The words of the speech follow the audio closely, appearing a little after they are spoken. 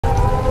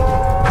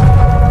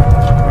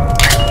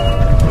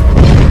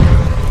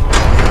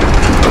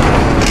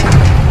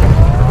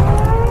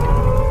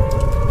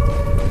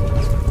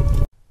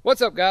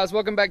What's up, guys?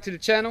 Welcome back to the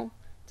channel.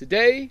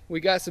 Today we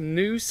got some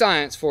new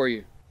science for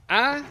you.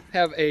 I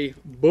have a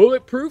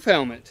bulletproof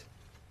helmet.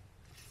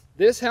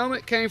 This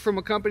helmet came from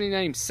a company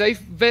named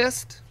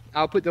Safevest.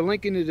 I'll put the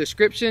link in the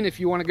description if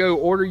you want to go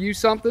order you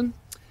something.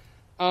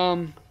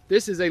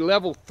 This is a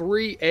level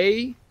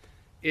 3A.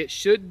 It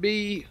should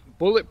be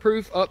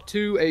bulletproof up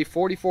to a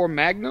 44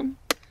 Magnum.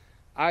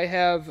 I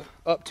have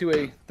up to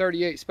a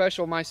 38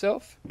 Special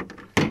myself.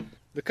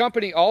 The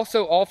company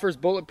also offers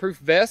bulletproof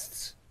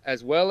vests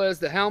as well as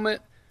the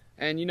helmet.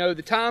 And you know,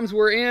 the times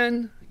we're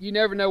in, you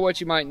never know what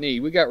you might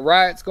need. We got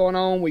riots going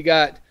on. We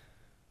got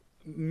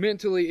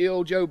mentally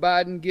ill Joe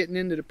Biden getting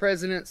into the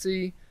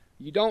presidency.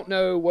 You don't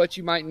know what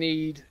you might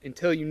need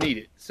until you need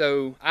it.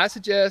 So I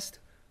suggest,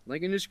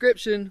 link in the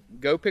description,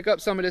 go pick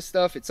up some of this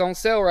stuff. It's on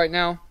sale right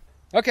now.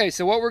 Okay,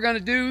 so what we're going to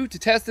do to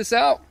test this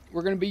out,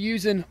 we're going to be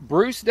using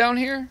Bruce down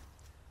here.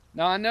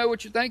 Now I know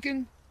what you're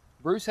thinking.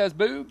 Bruce has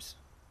boobs.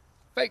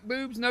 Fake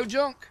boobs, no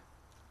junk.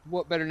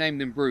 What better name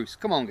than Bruce?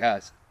 Come on,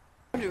 guys.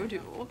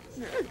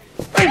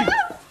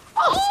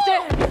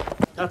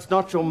 That's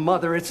not your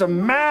mother, it's a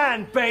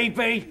man,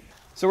 baby!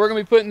 So we're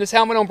going to be putting this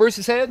helmet on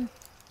Bruce's head.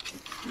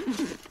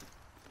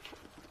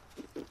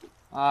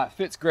 It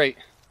fits great.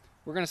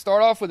 We're going to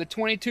start off with a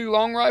 22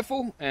 long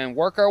rifle and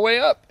work our way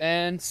up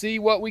and see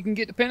what we can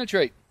get to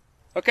penetrate.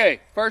 Okay,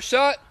 first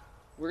shot,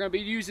 we're going to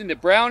be using the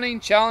Browning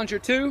Challenger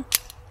 2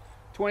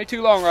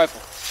 22 long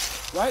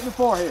rifle. Right in the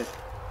forehead.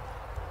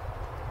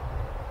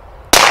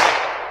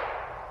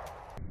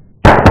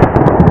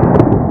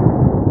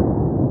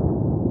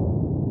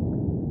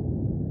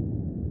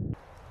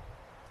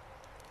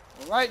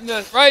 Right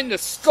in the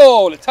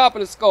skull, the top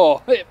of the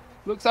skull. It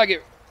looks like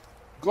it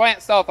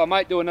glanced off. I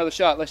might do another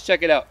shot. Let's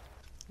check it out.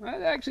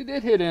 It actually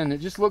did hit in. It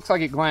just looks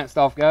like it glanced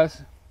off,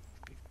 guys.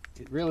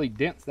 It really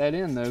dents that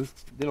in, though.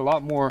 It did a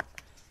lot more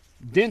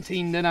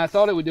denting than I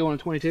thought it would do on a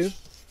 22.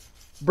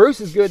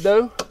 Bruce is good,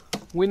 though.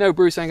 We know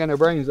Bruce ain't got no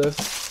brains, though.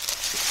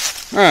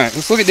 All right,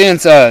 let's look at the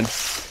inside.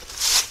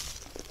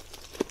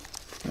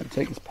 Gotta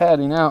take this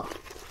padding out.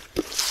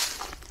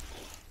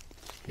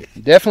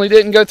 It definitely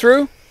didn't go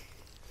through.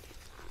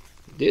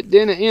 It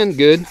didn't end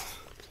good. I'm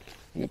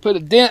going to put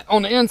a dent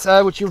on the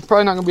inside, which you're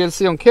probably not going to be able to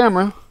see on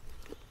camera.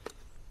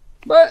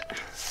 But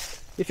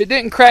if it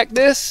didn't crack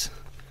this,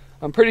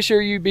 I'm pretty sure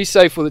you'd be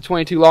safe with a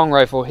 22 long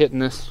rifle hitting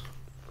this.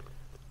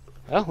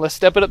 Well, let's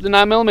step it up to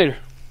 9mm.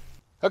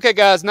 Okay,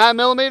 guys,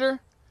 9mm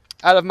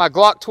out of my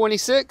Glock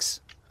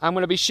 26. I'm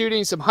going to be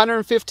shooting some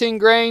 115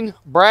 grain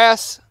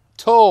brass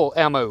tool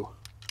ammo.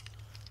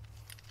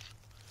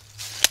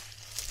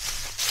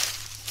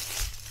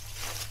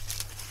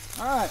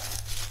 All right.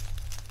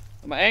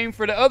 I'm going to aim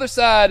for the other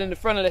side in the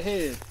front of the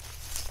head.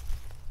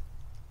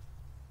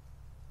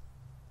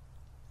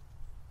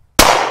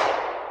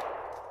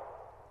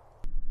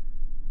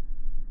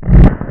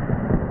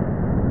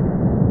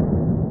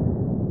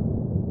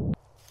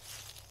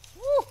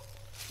 Woo!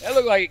 That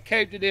looked like it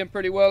caved it in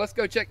pretty well. Let's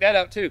go check that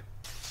out too.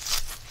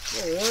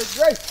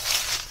 Great.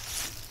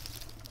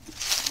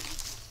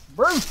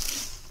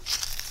 Bruce!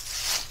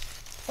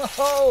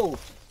 Oh!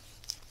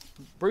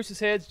 Bruce's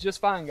head's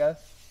just fine, guys.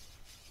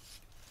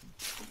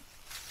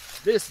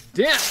 This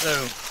dent,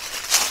 though,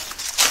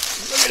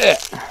 look at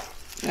that.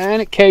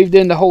 And it caved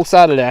in the whole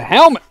side of the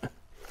helmet.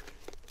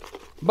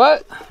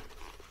 But,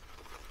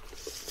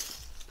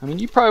 I mean,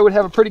 you probably would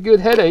have a pretty good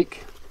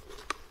headache.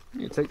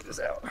 Let me take this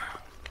out. You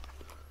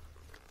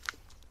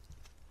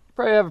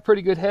probably have a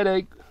pretty good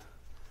headache.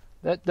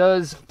 That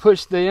does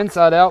push the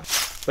inside out,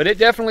 but it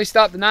definitely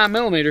stopped the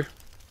 9mm.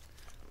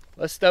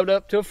 Let's step it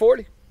up to a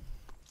 40.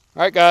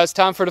 All right, guys,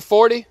 time for the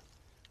 40.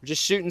 We're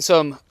just shooting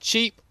some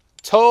cheap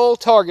toll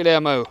target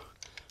ammo.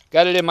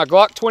 Got it in my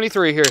Glock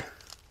 23 here.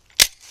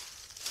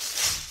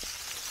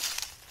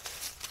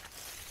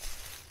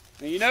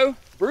 And you know,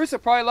 Bruce will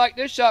probably like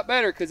this shot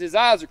better because his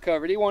eyes are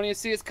covered. He won't even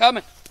see it's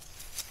coming.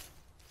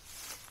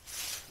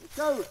 Let's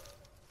go.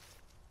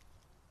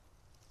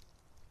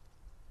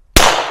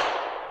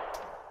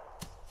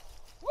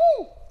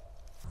 Woo!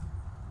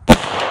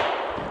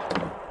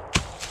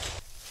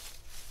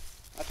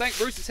 I think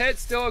Bruce's head's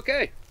still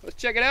okay. Let's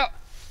check it out.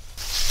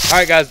 All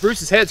right, guys,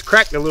 Bruce's head's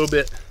cracked a little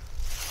bit.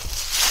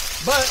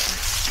 But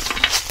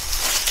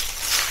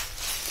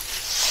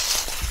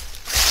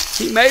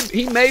he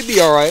may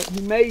be all right.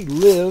 He may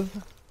live.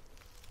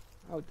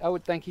 I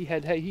would think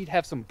he'd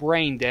have some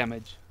brain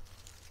damage.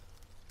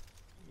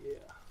 Yeah,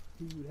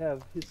 he would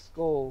have, his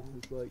skull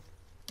is like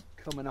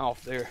coming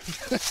off there.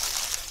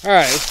 All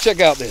right, let's check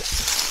out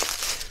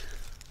this.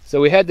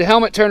 So we had the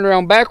helmet turned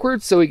around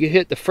backwards so we could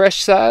hit the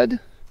fresh side.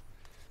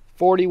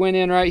 40 went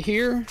in right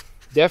here.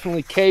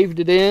 Definitely caved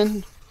it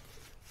in.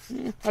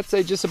 I'd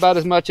say just about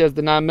as much as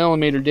the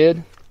 9mm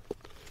did.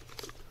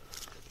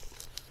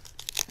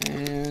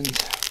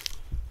 And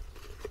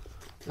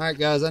alright,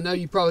 guys, I know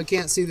you probably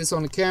can't see this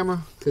on the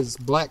camera because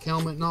black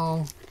helmet and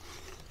all,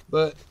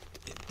 but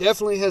it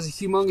definitely has a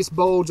humongous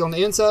bulge on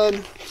the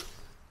inside,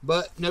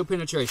 but no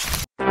penetration.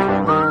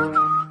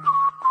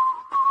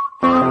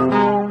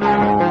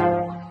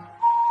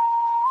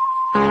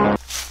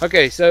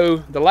 Okay, so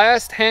the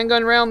last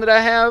handgun round that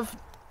I have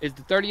is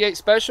the 38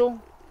 special.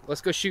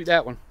 Let's go shoot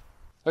that one.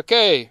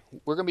 Okay,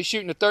 we're gonna be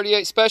shooting the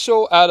 38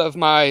 special out of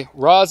my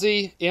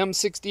Rossi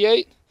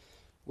M68.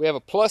 We have a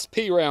plus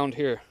P round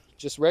here,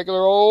 just regular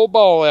old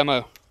ball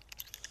ammo.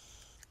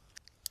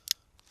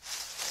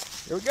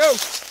 Here we go.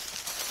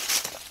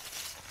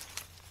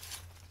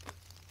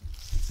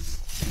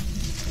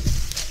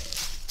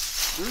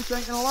 Bruce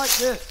ain't gonna like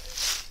this.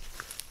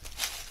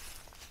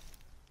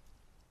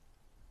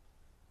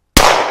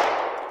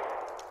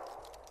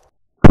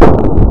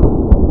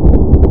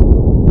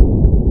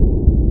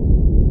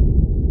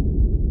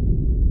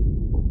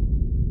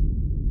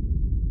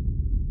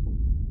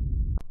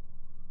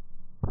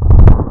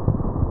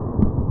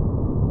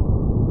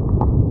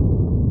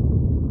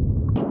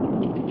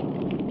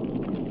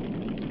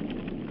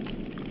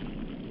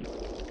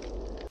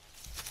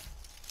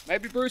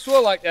 Maybe Bruce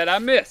will like that. I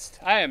missed.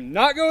 I am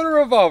not going to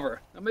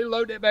revolver. Let me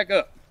load that back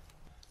up.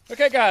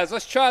 Okay guys,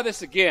 let's try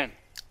this again.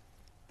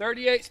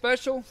 38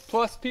 special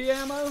plus P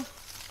ammo.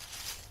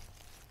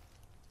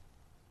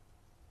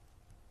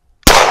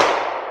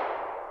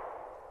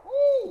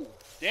 Woo!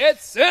 Dead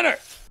center.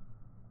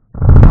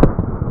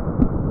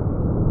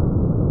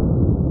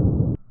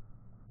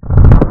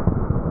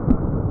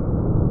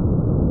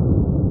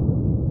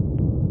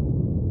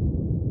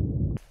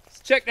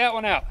 Let's check that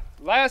one out.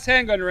 Last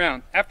handgun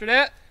round. After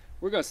that,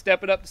 we're going to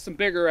step it up to some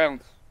bigger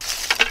rounds.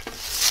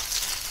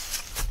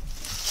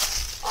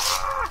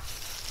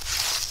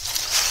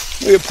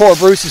 Look at poor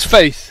Bruce's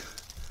face.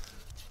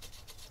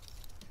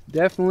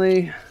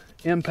 Definitely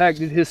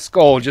impacted his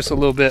skull just a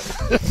little bit.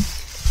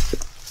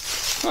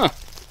 Huh.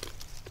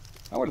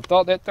 I would have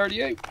thought that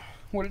 38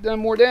 would have done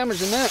more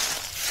damage than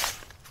that.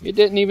 It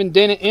didn't even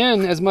dent it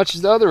in as much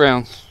as the other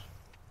rounds.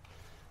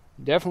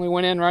 Definitely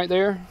went in right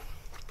there.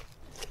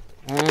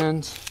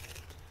 And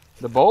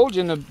the bulge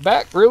in the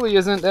back really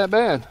isn't that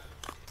bad.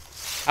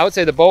 I would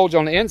say the bulge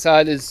on the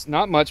inside is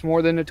not much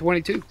more than a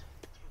 22.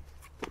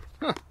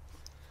 Huh.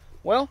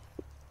 Well,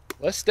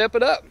 let's step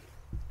it up.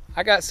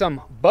 I got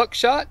some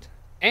buckshot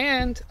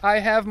and I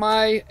have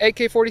my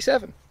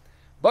AK-47.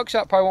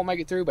 Buckshot probably won't make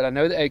it through, but I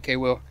know the AK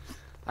will.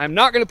 I'm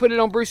not going to put it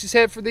on Bruce's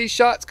head for these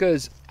shots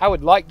because I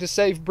would like to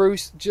save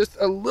Bruce just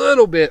a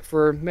little bit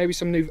for maybe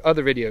some new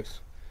other videos.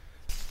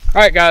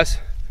 Alright guys,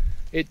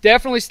 it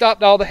definitely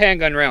stopped all the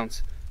handgun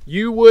rounds.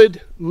 You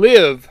would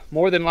live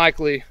more than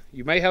likely.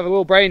 You may have a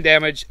little brain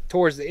damage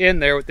towards the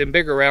end there with them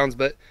bigger rounds,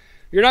 but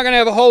you're not going to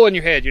have a hole in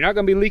your head. You're not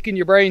going to be leaking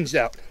your brains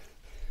out.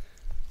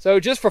 So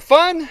just for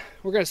fun,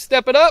 we're going to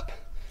step it up.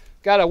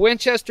 Got a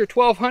Winchester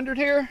 1200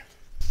 here.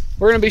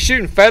 We're going to be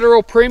shooting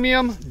Federal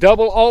Premium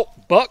Double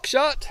Alt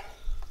Buckshot.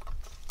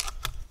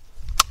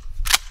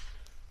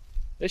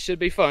 This should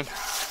be fun.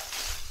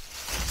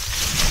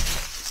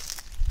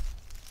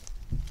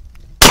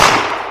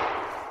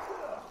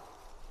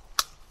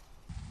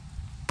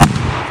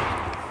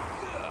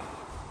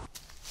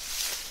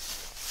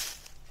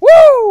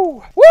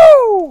 Woo!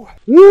 Woo!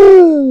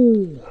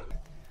 Woo!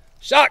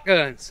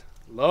 Shotguns.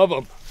 Love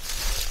them.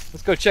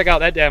 Let's go check out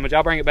that damage.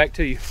 I'll bring it back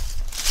to you.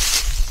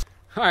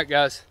 Alright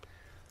guys,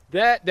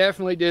 that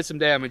definitely did some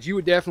damage. You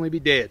would definitely be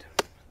dead.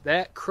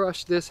 That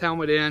crushed this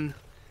helmet in.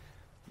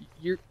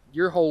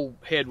 Your whole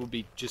head would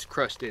be just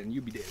crushed in.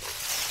 You'd be dead.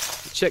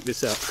 Check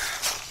this out.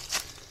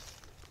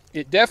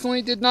 It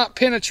definitely did not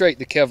penetrate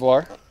the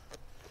Kevlar.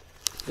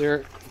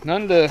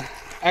 None of the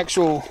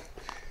actual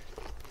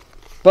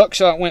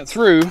buckshot went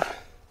through,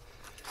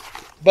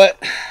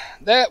 but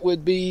that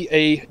would be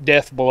a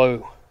death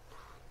blow.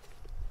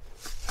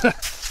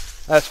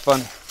 That's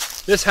funny.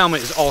 This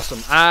helmet is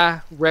awesome.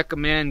 I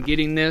recommend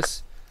getting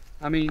this.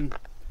 I mean,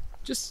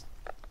 just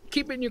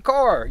keep it in your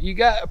car. You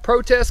got a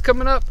protest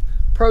coming up.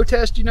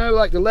 Protest, you know,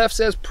 like the left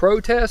says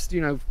protest,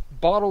 you know,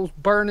 bottles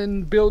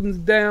burning, buildings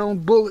down,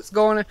 bullets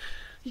going in.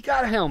 You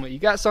got a helmet. You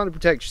got something to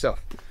protect yourself.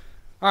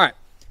 All right,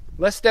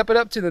 let's step it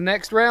up to the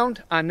next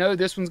round. I know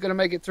this one's going to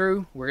make it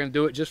through. We're going to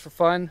do it just for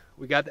fun.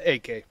 We got the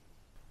AK.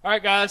 All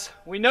right, guys,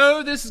 we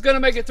know this is going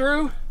to make it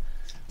through,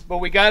 but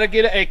we got to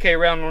get an AK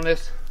round on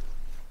this.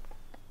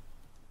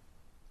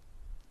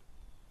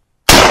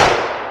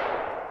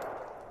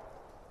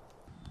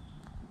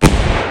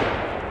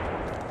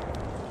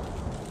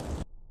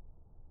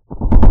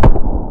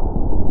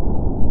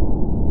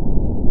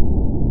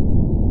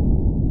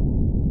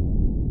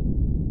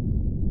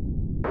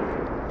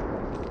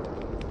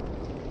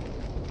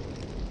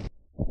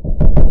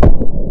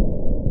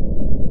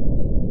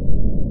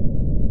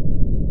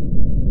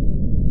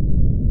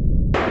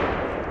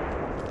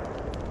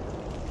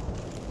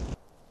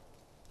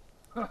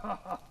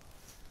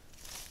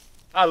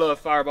 I love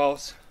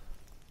fireballs.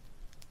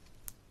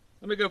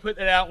 Let me go put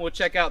that out and we'll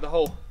check out the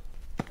hole.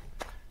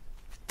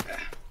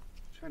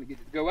 Trying to get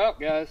it to go out,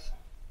 guys.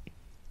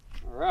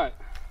 All right.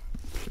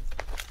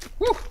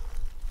 Woo!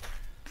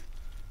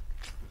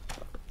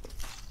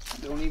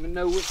 Don't even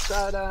know which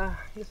side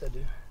yes I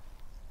do.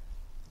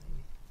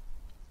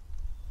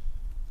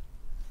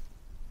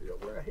 Figure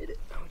out where I hit it.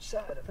 Which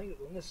side? I think it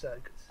was on this side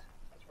because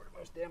that's where the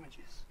most damage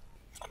is.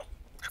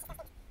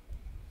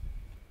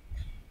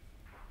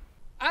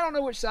 I don't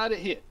know which side it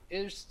hit.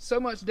 There's so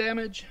much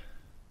damage.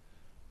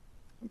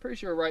 I'm pretty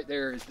sure right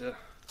there is the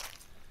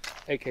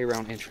AK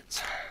round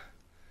entrance.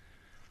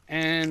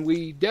 And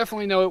we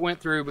definitely know it went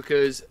through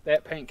because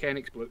that paint can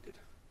exploded.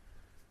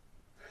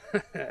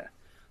 That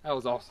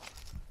was awesome.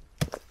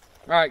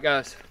 Alright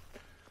guys,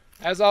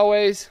 as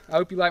always, I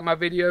hope you liked my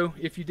video.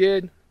 If you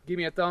did, give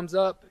me a thumbs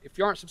up. If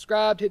you aren't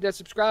subscribed, hit that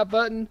subscribe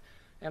button.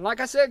 And like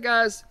I said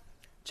guys,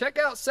 check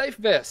out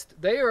SafeVest.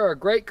 They are a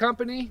great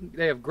company.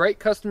 They have great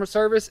customer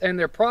service and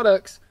their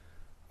products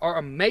are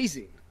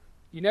amazing.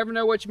 You never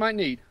know what you might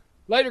need.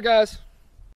 Later guys.